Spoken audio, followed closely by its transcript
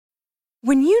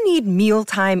When you need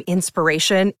mealtime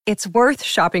inspiration, it's worth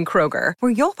shopping Kroger,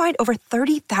 where you'll find over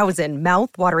 30,000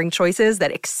 mouth-watering choices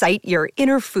that excite your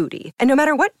inner foodie. And no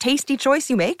matter what tasty choice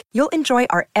you make, you'll enjoy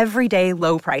our everyday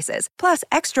low prices, plus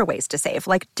extra ways to save,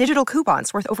 like digital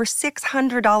coupons worth over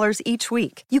 $600 each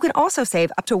week. You can also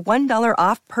save up to $1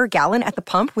 off per gallon at the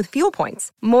pump with fuel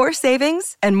points. More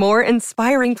savings and more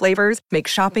inspiring flavors make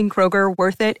shopping Kroger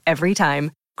worth it every time.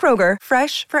 Kroger,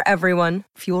 fresh for everyone.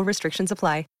 Fuel restrictions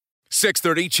apply.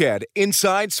 630 CHED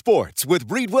Inside Sports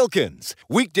with Reed Wilkins.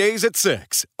 Weekdays at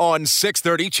 6 on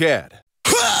 630 CHED.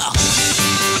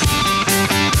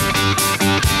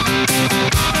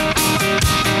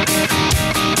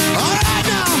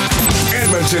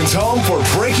 Edmonton's home for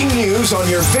breaking news on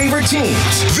your favorite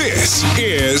teams. This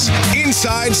is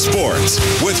Inside Sports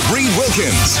with Reed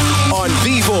Wilkins on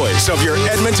the voice of your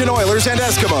Edmonton Oilers and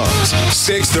Eskimos.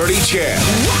 630 CHED.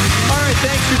 All right,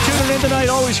 thanks for tuning in tonight.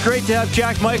 Always great to have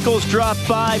Jack Michaels drop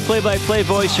by, play-by-play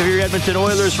voice of your Edmonton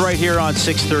Oilers right here on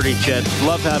 630 CHED.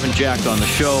 Love having Jack on the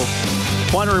show.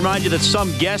 Want to remind you that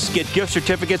some guests get gift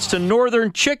certificates to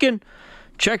Northern Chicken.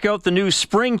 Check out the new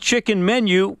spring chicken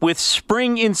menu with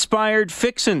spring-inspired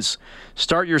fixins.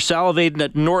 Start your salivating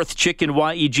at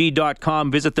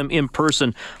northchickenyeg.com. Visit them in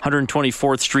person,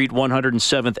 124th Street,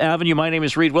 107th Avenue. My name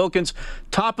is Reed Wilkins.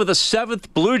 Top of the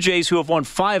 7th, Blue Jays, who have won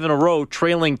 5 in a row,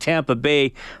 trailing Tampa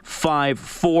Bay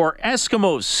 5-4.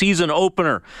 Eskimos season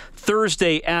opener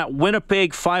Thursday at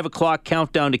Winnipeg, 5 o'clock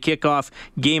countdown to kickoff.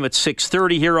 Game at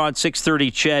 6:30 here on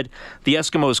 630 CHED. The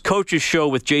Eskimos Coaches Show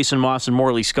with Jason Moss and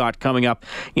Morley Scott coming up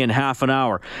in half an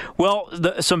hour. Well,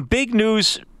 some big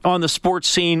news on the sports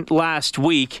scene last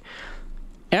week.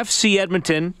 FC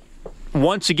Edmonton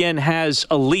once again has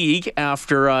a league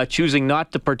after choosing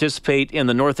not to participate in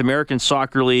the North American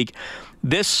Soccer League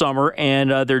this summer,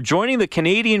 and they're joining the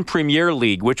Canadian Premier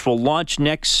League, which will launch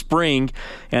next spring.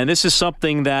 And this is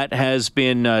something that has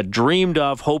been dreamed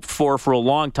of, hoped for a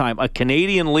long time. A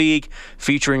Canadian league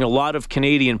featuring a lot of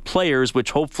Canadian players,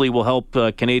 which hopefully will help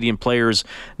Canadian players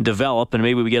develop, and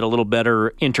maybe we get a little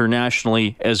better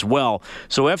internationally as well.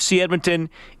 So FC Edmonton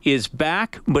is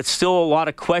back, but still a lot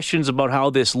of questions about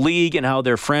how this league and how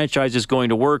their franchise is going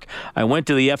to work. I went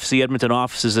to the FC Edmonton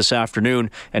offices this afternoon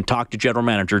and talked to General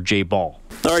Manager Jay Ball.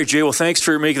 All right, Jay. Well, thanks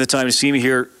for making the time to see me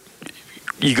here.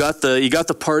 You got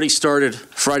the party started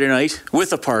Friday night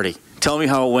with a party. Tell me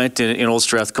how it went in Old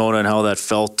Strathcona and how that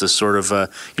felt to sort of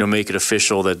make it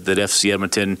official that FC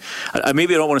Edmonton.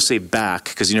 Maybe I don't want to say back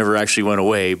because you never actually went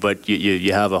away, but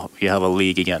you have a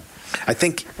league again. I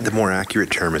think the more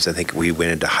accurate term is I think we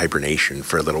went into hibernation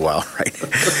for a little while, right?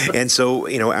 And so,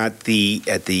 at the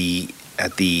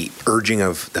urging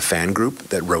of the fan group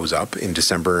that rose up in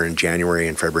December and January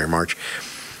and February and March,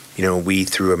 we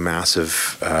threw a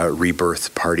massive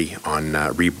rebirth party on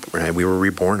we were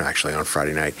reborn actually on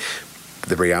Friday night.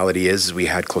 The reality is we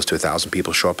had close to 1,000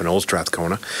 people show up in Old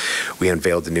Strathcona. We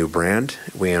unveiled a new brand.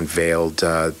 We unveiled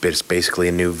basically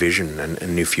a new vision and a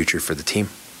new future for the team.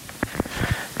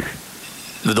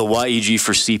 The YEG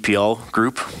for CPL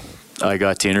group, I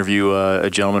got to interview a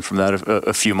gentleman from that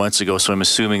a few months ago, so I'm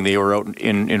assuming they were out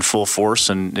in full force,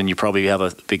 and you probably have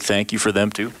a big thank you for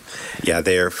them too. Yeah,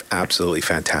 they're absolutely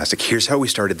fantastic. Here's how we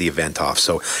started the event off.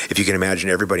 So if you can imagine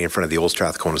everybody in front of the Old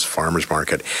Strathcona's Farmers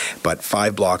Market, but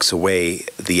 5 blocks away,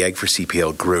 the Egg for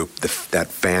CPL group, that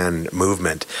fan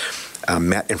movement,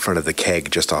 met in front of the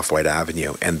Keg just off White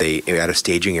Avenue, and they had a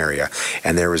staging area,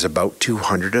 and there was about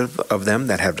 200 of them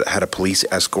that had a police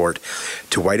escort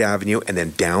to White Avenue and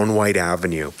then down White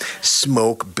Avenue,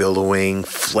 smoke billowing,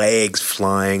 flags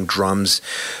flying, drums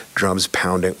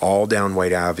pounding all down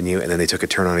White Avenue, and then they took a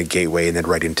turn on a gateway and then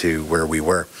right into where we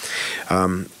were.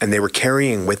 And they were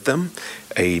carrying with them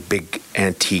a big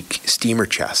antique steamer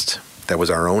chest that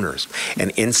was our owners.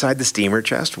 And inside the steamer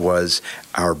chest was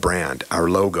our brand, our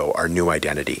logo, our new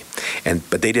identity.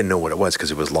 But they didn't know what it was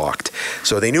because it was locked.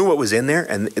 So they knew what was in there,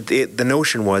 and the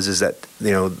notion was that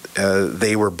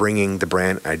they were bringing the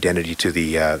brand identity to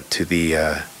the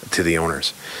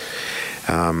owners.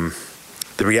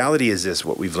 The reality is this: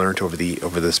 what we've learned over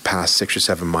this past 6 or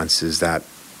 7 months is that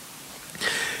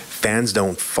fans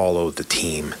don't follow the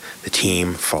team. The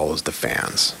team follows the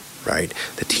fans. Right?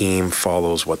 The team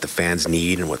follows what the fans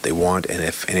need and what they want,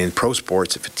 and in pro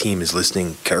sports, if a team is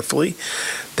listening carefully,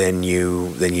 then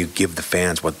you give the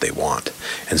fans what they want.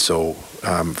 And so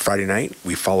Friday night,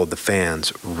 we followed the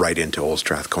fans right into Old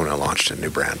Strathcona and launched a new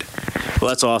brand. Well,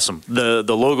 that's awesome. The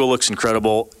logo looks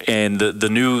incredible, and the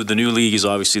new league is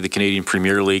obviously the Canadian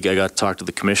Premier League. I got to talk to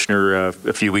the commissioner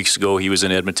a few weeks ago. He was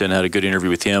in Edmonton, had a good interview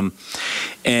with him,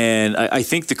 and I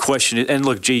think the question is, and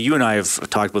look, Jay, you and I have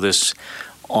talked about this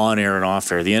on air and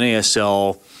off air. The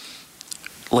NASL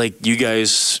like you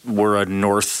guys were a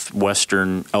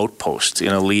northwestern outpost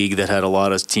in a league that had a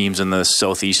lot of teams in the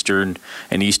southeastern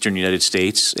and eastern United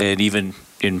States, and even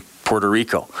in Puerto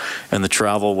Rico, and the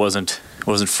travel wasn't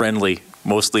friendly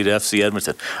mostly to FC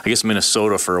Edmonton. I guess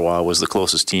Minnesota for a while was the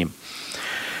closest team.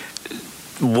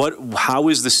 How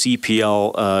is the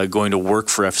CPL going to work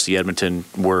for FC Edmonton,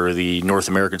 where the North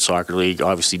American Soccer League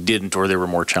obviously didn't, or there were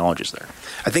more challenges there?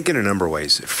 I think in a number of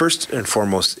ways. First and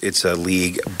foremost, it's a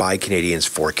league by Canadians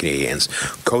for Canadians.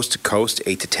 Coast to coast,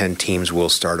 8 to 10 teams will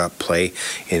start up play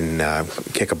in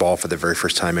kick a ball for the very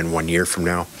first time in 1 year from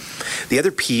now. The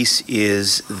other piece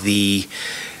is the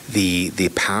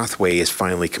pathway is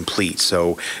finally complete.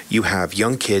 So you have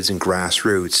young kids in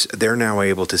grassroots. They're now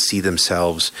able to see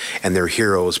themselves and their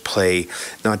heroes play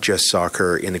not just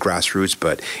soccer in the grassroots,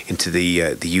 but into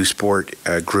the U Sport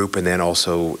group, and then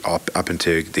also up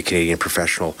into the Canadian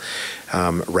professional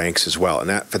ranks as well. And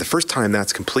that, for the first time,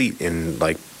 that's complete in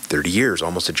like 30 years,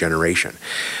 almost a generation.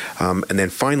 And then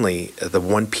finally, the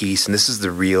one piece, and this is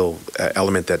the real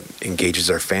element that engages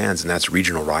our fans, and that's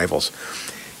regional rivals.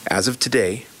 As of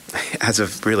today, as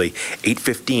of really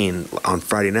 8:15 on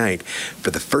Friday night,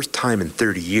 for the first time in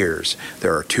 30 years,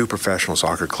 there are 2 professional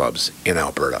soccer clubs in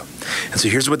Alberta. And so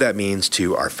here's what that means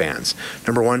to our fans.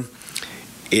 Number one,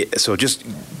 so just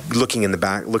looking in the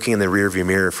rearview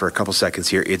mirror for a couple seconds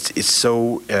here, it's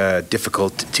so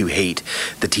difficult to hate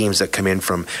the teams that come in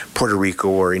from Puerto Rico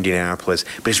or Indianapolis,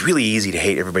 but it's really easy to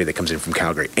hate everybody that comes in from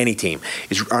Calgary. Any team.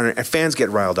 Fans get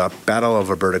riled up. Battle of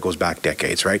Alberta goes back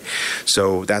decades, right?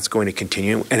 So that's going to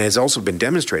continue, and has also been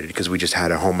demonstrated because we just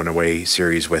had a home and away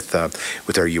series with our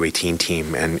U18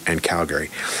 team and Calgary.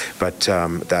 But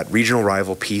that regional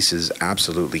rival piece is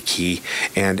absolutely key.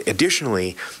 And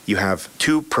additionally, you have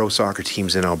 2 pro soccer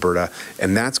teams in Alberta,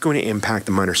 and that's going to impact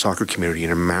the minor soccer community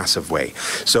in a massive way.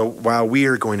 So while we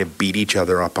are going to beat each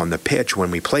other up on the pitch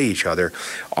when we play each other,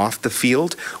 off the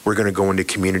field, we're going to go into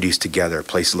communities together,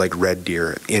 places like Red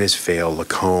Deer, Innisfail,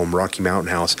 Lacombe, Rocky Mountain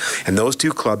House, and those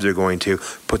 2 clubs are going to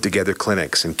put together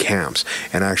clinics and camps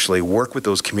and actually work with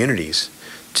those communities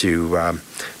to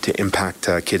impact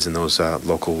kids in those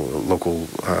local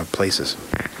places.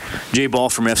 Jay Ball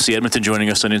from FC Edmonton joining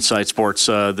us on Inside Sports.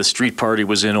 The street party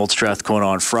was in Old Strathcona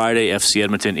on Friday. FC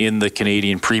Edmonton in the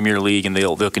Canadian Premier League, and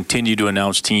they'll continue to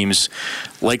announce teams.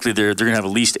 Likely they're going to have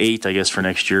at least 8, I guess, for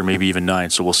next year, maybe even 9.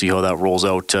 So we'll see how that rolls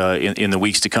out in the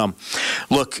weeks to come.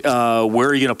 Look, where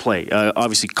are you going to play?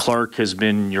 Obviously, Clark has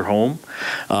been your home.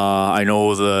 I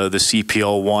know the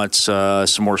CPL wants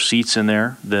some more seats in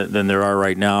there than there are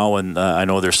right now, and I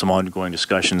know there's some ongoing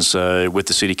discussions with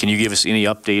the city. Can you give us any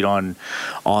update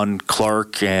on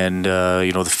Clark and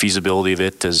the feasibility of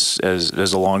it as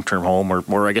a long-term home,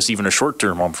 or I guess even a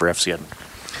short-term home for FC Edmonton?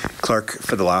 Clark,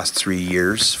 for the last 4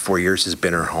 years, has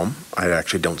been our home. I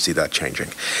actually don't see that changing.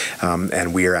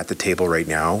 And we are at the table right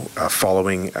now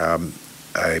following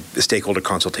a stakeholder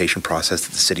consultation process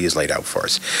that the city has laid out for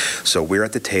us. So we're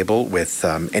at the table with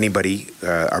anybody,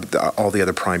 all the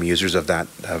other prime users of that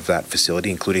facility,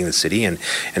 including the city and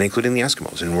including the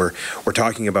Eskimos. And we're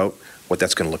talking about what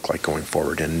that's going to look like going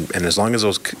forward. And as long as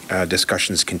those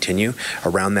discussions continue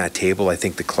around that table, I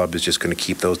think the club is just going to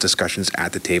keep those discussions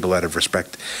at the table out of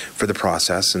respect for the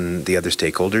process and the other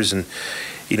stakeholders. And,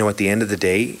 at the end of the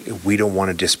day, we don't want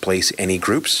to displace any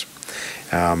groups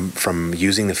from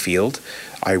using the field.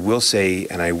 I will say,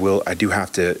 and I do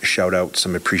have to shout out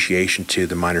some appreciation to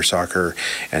the minor soccer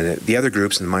and the other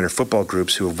groups and the minor football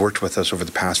groups who have worked with us over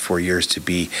the past 4 years to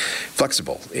be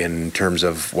flexible in terms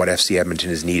of what FC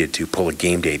Edmonton has needed to pull a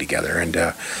game day together. And,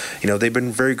 they've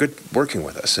been very good working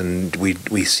with us, and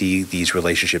we see these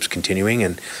relationships continuing,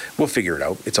 and we'll figure it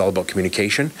out. It's all about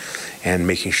communication and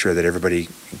making sure that everybody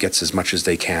gets as much as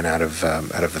they can out of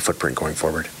the footprint going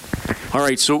forward. All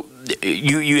right, so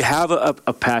you have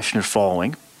a passionate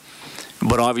following,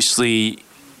 but obviously,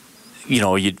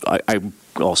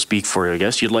 I'll speak for you, I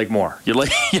guess. You'd like more. You'd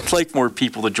like more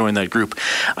people to join that group.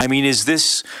 I mean, is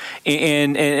this,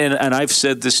 and I've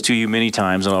said this to you many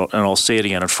times, and I'll say it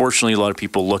again. Unfortunately, a lot of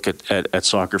people look at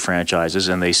soccer franchises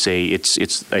and they say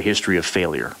it's a history of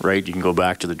failure, right? You can go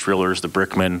back to the Drillers, the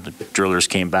Brickmen. The Drillers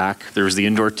came back. There was the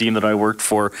indoor team that I worked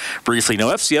for briefly. Now,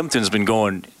 FC Edmonton's been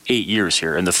going 8 years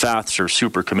here, and the Faths are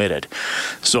super committed.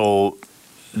 So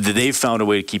they've found a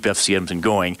way to keep FC Edmonton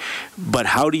going. But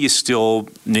how do you still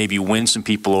maybe win some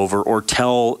people over or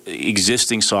tell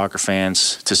existing soccer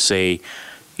fans to say,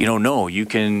 no, you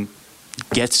can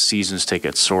get seasons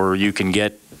tickets or you can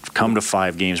come to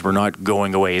 5 games. We're not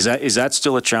going away. Is that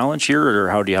still a challenge here, or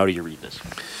how do you read this?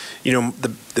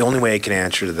 The only way I can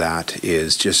answer to that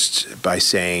is just by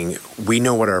saying we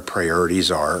know what our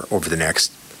priorities are over the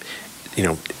next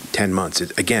 10 months.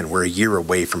 Again, we're a year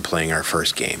away from playing our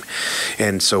first game.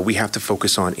 And so we have to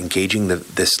focus on engaging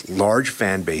this large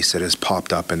fan base that has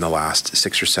popped up in the last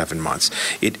 6 or 7 months.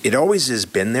 It always has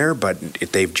been there, but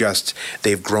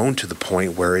they've grown to the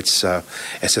point where it's a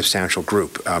substantial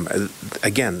group.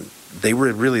 Again, they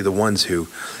were really the ones who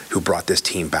brought this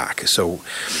team back. So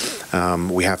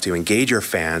we have to engage our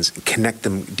fans, connect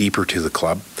them deeper to the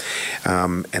club,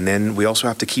 and then we also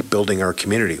have to keep building our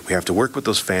community. We have to work with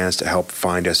those fans to help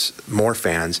find us more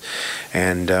fans,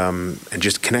 and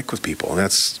just connect with people. And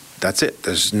that's it.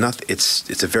 There's nothing.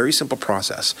 It's a very simple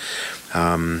process.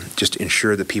 Just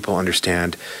ensure that people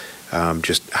understand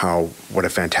just what a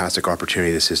fantastic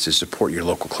opportunity this is to support your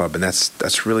local club, and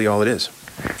that's really all it is.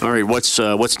 All right,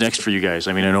 what's next for you guys?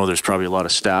 I mean, I know there's probably a lot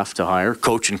of staff to hire,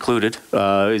 coach included.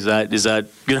 Is that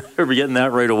are we getting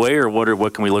that right away, or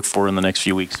what can we look for in the next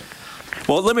few weeks?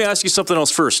 Well, let me ask you something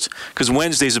else first, because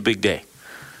Wednesday's a big day.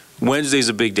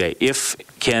 If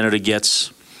Canada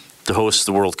gets to host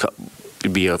the World Cup,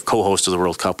 be a co-host of the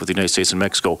World Cup with the United States and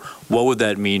Mexico, what would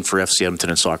that mean for FC Edmonton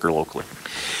and soccer locally?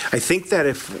 I think that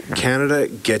if Canada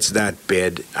gets that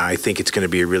bid, I think it's going to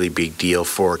be a really big deal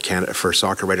for Canada, for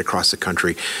soccer right across the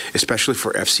country, especially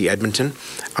for FC Edmonton.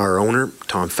 Our owner,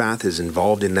 Tom Fath, is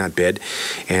involved in that bid,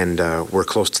 and we're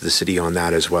close to the city on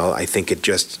that as well. I think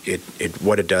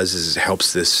what it does is it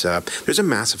helps this. There's a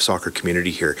massive soccer community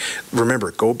here.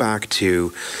 Remember, go back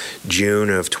to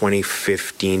July of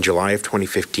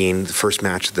 2015, the first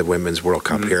match of the Women's World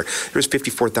Cup here. There was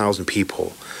 54,000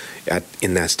 people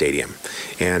in that stadium,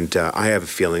 and I have a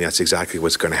feeling that's exactly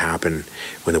what's going to happen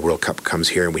when the World Cup comes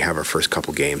here and we have our first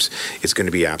couple games. It's going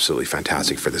to be absolutely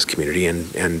fantastic for this community,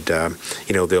 and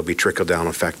there'll be trickle down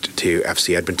effect to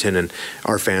FC Edmonton, and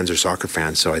our fans are soccer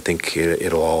fans, so I think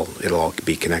it'll all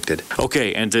be connected.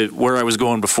 Okay, and where I was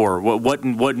going before,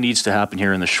 what needs to happen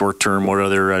here in the short term? What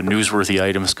other newsworthy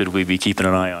items could we be keeping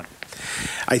an eye on?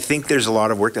 I think there's a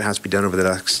lot of work that has to be done over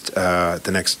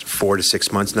the next 4 to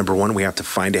 6 months. Number one, we have to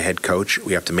find a head coach.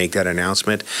 We have to make that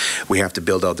announcement. We have to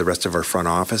build out the rest of our front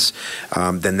office.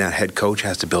 Then that head coach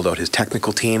has to build out his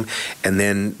technical team. And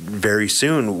then very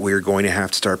soon, we're going to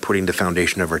have to start putting the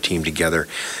foundation of our team together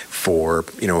for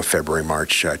a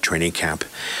February-March training camp.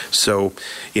 So,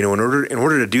 in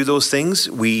order to do those things,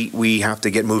 we have to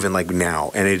get moving like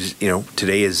now. And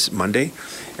today is Monday.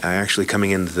 Actually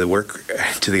coming into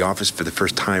the office for the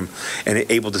first time and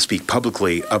able to speak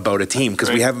publicly about a team, because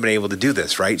we haven't been able to do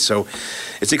this, right? So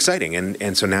it's exciting.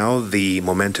 And so now the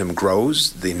momentum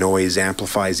grows, the noise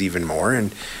amplifies even more,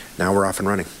 and now we're off and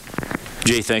running.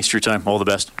 Jay, thanks for your time. All the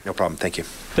best. No problem. Thank you.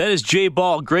 That is Jay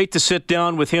Ball. Great to sit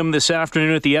down with him this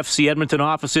afternoon at the FC Edmonton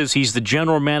offices. He's the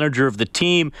general manager of the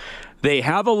team. They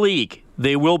have a league.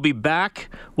 They will be back.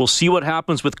 We'll see what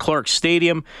happens with Clark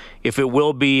Stadium. If it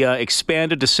will be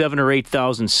expanded to 7,000 or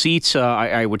 8,000 seats,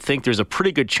 I would think there's a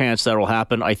pretty good chance that will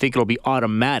happen. I think it'll be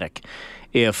automatic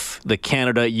if the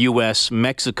Canada, U.S.,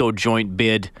 Mexico joint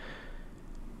bid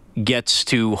gets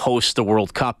to host the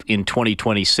World Cup in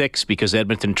 2026, because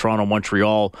Edmonton, Toronto,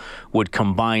 Montreal would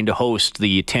combine to host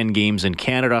the 10 games in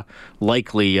Canada.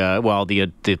 Likely,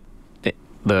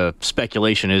 the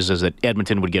speculation is that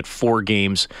Edmonton would get 4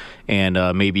 games and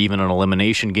maybe even an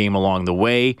elimination game along the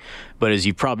way. But as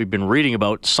you've probably been reading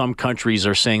about, some countries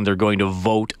are saying they're going to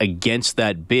vote against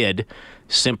that bid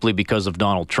simply because of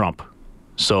Donald Trump.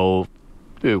 So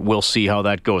we'll see how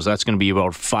that goes. That's going to be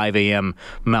about 5 a.m.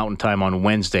 Mountain Time on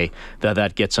Wednesday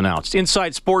that gets announced.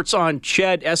 Inside Sports on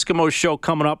Ched. Eskimo Show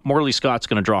coming up. Morley Scott's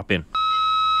going to drop in.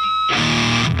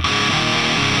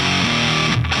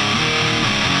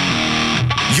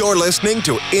 You're listening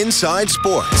to Inside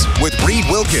Sports with Reed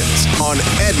Wilkins on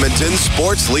Edmonton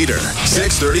Sports Leader,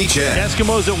 630 CHED.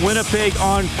 Eskimos at Winnipeg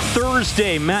on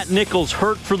Thursday. Matt Nichols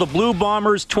hurt for the Blue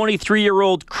Bombers.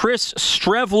 23-year-old Chris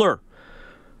Streveler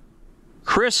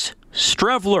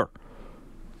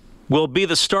will be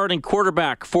the starting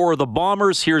quarterback for the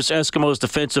Bombers. Here's Eskimos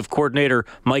defensive coordinator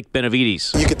Mike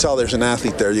Benavides. You could tell there's an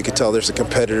athlete there. You could tell there's a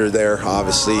competitor there,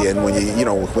 obviously. And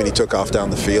when he took off down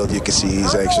the field, you could see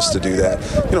he's anxious to do that.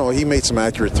 He made some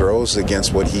accurate throws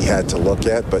against what he had to look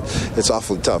at, but it's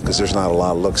awfully tough because there's not a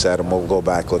lot of looks at him. We'll go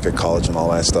back, look at college and all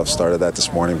that stuff. Started that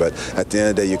this morning, but at the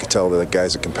end of the day, you could tell that the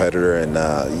guy's a competitor,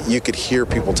 and you could hear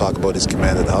people talk about his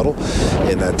command in the huddle,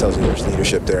 and that tells you there's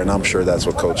leadership there. And I'm sure that's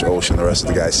what Coach Osh and the rest of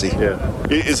the guys see. Yeah.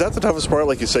 Is that the toughest part?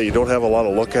 Like you say, you don't have a lot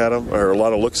of look at him, or a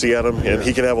lot of look-see at him, and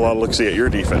he can have a lot of look-see at your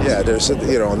defense. Yeah,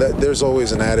 there's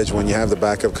always an adage when you have the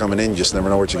backup coming in, you just never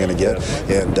know what you're going to get.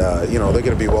 And, they're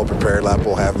going to be well prepared. Lapp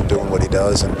will have him doing what he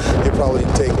does, and he'll probably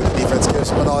take what the defense gives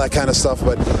him and all that kind of stuff.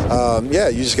 But,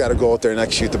 you just got to go out there and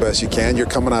execute the best you can. You're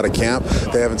coming out of camp.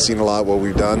 They haven't seen a lot of what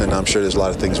we've done, and I'm sure there's a lot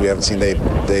of things we haven't seen they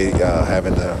have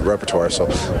in the repertoire. So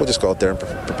we'll just go out there and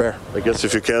prepare. I guess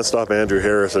if you can't stop Andrew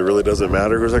Harris, it really doesn't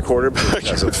matter who's at quarterback. It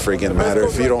doesn't freaking matter.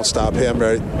 If you don't stop him,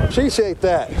 right? Appreciate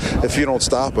that. If you don't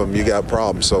stop him, you got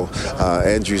problems. So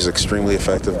Andrew's an extremely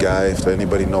effective guy. If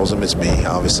anybody knows him, it's me,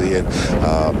 obviously. And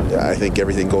I think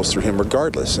everything goes through him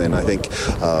regardless. And I think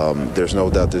there's no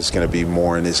doubt there's going to be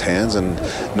more in his hands. And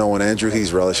knowing Andrew,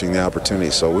 he's relishing the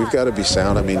opportunity. So we've got to be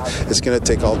sound. I mean, it's going to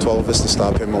take all 12 of us to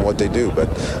stop him and what they do. But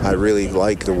I really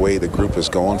like the way the group is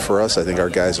going for us. I think our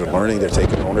guys are learning. They're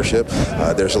taking ownership.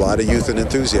 There's a lot of youth and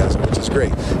enthusiasm, which is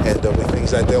great. And there'll be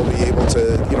things that they'll be able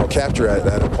to, capture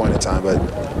at a point in time. But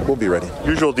we'll be ready.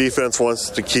 Usual defense wants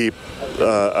to keep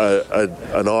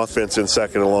an offense in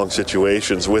second and long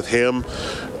situations. With him,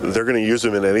 they're going to use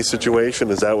him in any situation.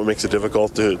 Is that what makes it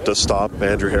difficult to stop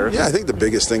Andrew Harris? Yeah, I think the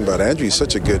biggest thing about Andrew, he's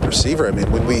such a good receiver. I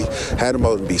mean, when we had him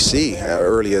out in BC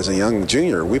early as a young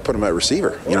junior, we put him at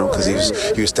receiver, because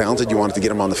he was talented. You wanted to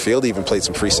get him on the field. He even played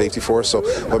some free safety for us. So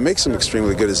what makes him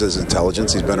extremely good is his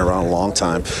intelligence. He's been around a long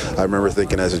time. I remember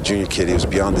thinking as a junior kid, he was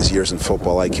beyond his years in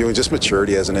football IQ and just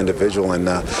maturity as an individual. And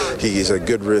he's a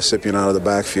good recipient out of the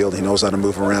backfield. He knows how to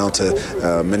move around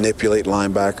to manipulate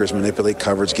linebackers, manipulate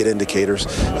coverage, get indicators.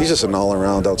 He's just an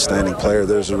all-around outstanding player.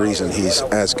 There's a reason he's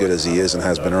as good as he is and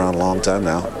has been around a long time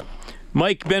now.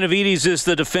 Mike Benavides is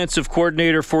the defensive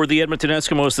coordinator for the Edmonton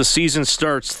Eskimos. The season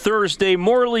starts Thursday.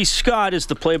 Morley Scott is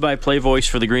the play-by-play voice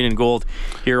for the Green and Gold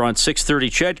here on 630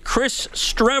 CHED. Chris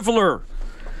Streveler.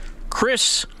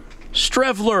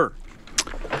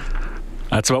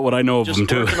 That's about what I know of him,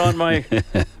 too. Just working on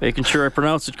making sure I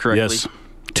pronounce it correctly. Yes.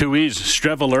 Two E's,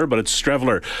 Streveler, but it's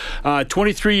Streveler.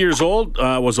 23 years old,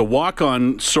 was a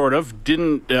walk-on, sort of.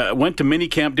 Went to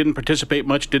minicamp, didn't participate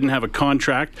much, didn't have a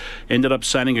contract. Ended up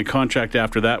signing a contract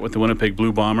after that with the Winnipeg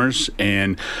Blue Bombers,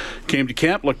 and came to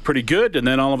camp, looked pretty good, and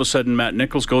then all of a sudden Matt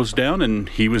Nichols goes down, and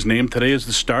he was named today as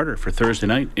the starter for Thursday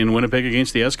night in Winnipeg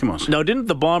against the Eskimos. Now, didn't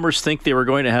the Bombers think they were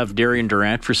going to have Darian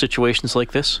Durant for situations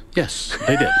like this? Yes,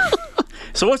 they did.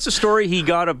 So what's the story? He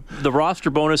got the roster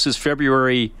bonus is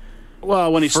February...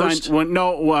 Well, when he First?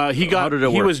 signed, he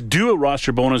was due a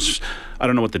roster bonus. I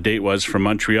don't know what the date was from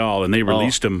Montreal, and they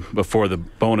released him before the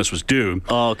bonus was due.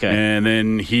 Oh, okay. And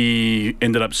then he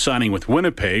ended up signing with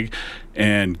Winnipeg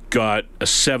and got a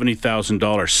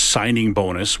 $70,000 signing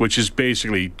bonus, which is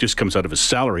basically just comes out of his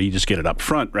salary. You just get it up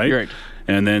front, right? Right.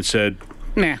 And then said,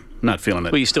 nah, not feeling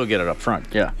it. Well, you still get it up front,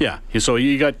 yeah. Yeah. So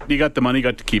you got the money,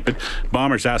 got to keep it.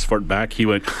 Bombers asked for it back. He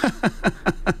went...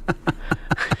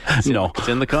 No, it's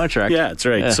in the contract. Yeah, that's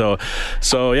right. Yeah.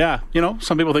 So yeah,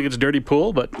 some people think it's dirty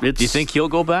pool, but it's. Do you think he'll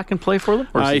go back and play for them?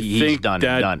 Or he's think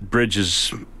done? Bridge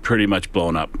is pretty much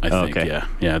blown up. I think. Okay.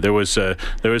 Yeah. There was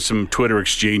some Twitter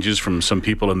exchanges from some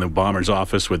people in the Bombers'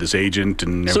 office with his agent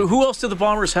and. So who else did the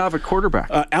Bombers have at quarterback?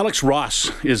 Alex Ross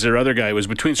is their other guy. It was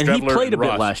between Streveler and Ross. And he played a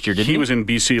bit last year, didn't he? He was in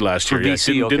BC last year. For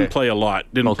BC, didn't play a lot.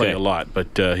 Play a lot, but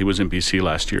he was in BC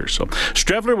last year. So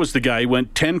Streveler was the guy who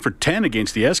went 10 for 10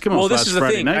 against the Eskimos. Well, this last is the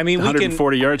Friday thing. night. I mean,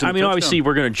 140 yards. I mean, obviously,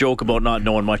 we're going to joke about not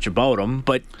knowing much about him,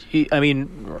 but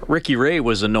Ricky Ray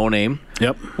was a no-name.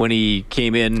 Yep. When he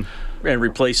came in and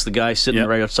replaced the guy sitting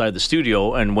right outside the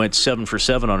studio and went 7 for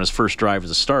 7 on his first drive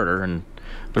as a starter, and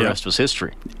the rest was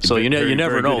history. So you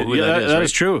never know who that is. That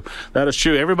is true. That is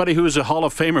true. Everybody who was a Hall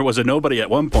of Famer was a nobody at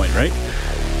one point, right?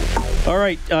 All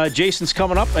right, Jason's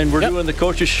coming up, and we're doing the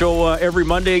Coaches Show every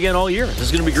Monday again all year. This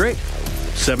is going to be great.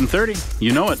 7:30.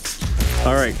 You know it.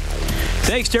 All right.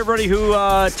 Thanks to everybody who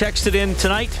texted in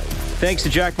tonight. Thanks to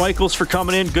Jack Michaels for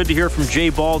coming in. Good to hear from Jay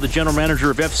Ball, the general manager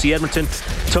of FC Edmonton.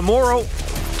 Tomorrow,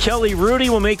 Kelly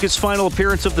Rudy will make his final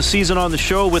appearance of the season on the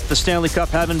show with the Stanley Cup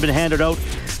having been handed out.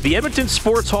 The Edmonton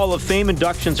Sports Hall of Fame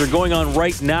inductions are going on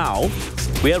right now.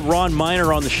 We had Ron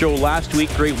Miner on the show last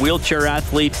week, great wheelchair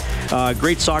athlete,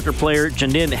 great soccer player.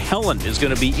 Janine Helen is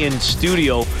going to be in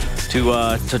studio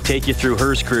to take you through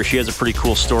her career. She has a pretty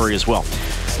cool story as well.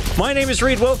 My name is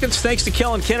Reed Wilkins. Thanks to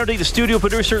Kellen Kennedy, the studio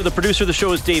producer. The producer of the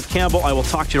show is Dave Campbell. I will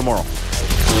talk to you tomorrow.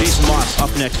 Jason Moss up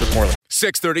next with Morley.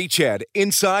 630 CHED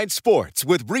Inside Sports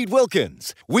with Reed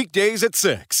Wilkins. Weekdays at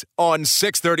 6 on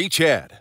 630 CHED.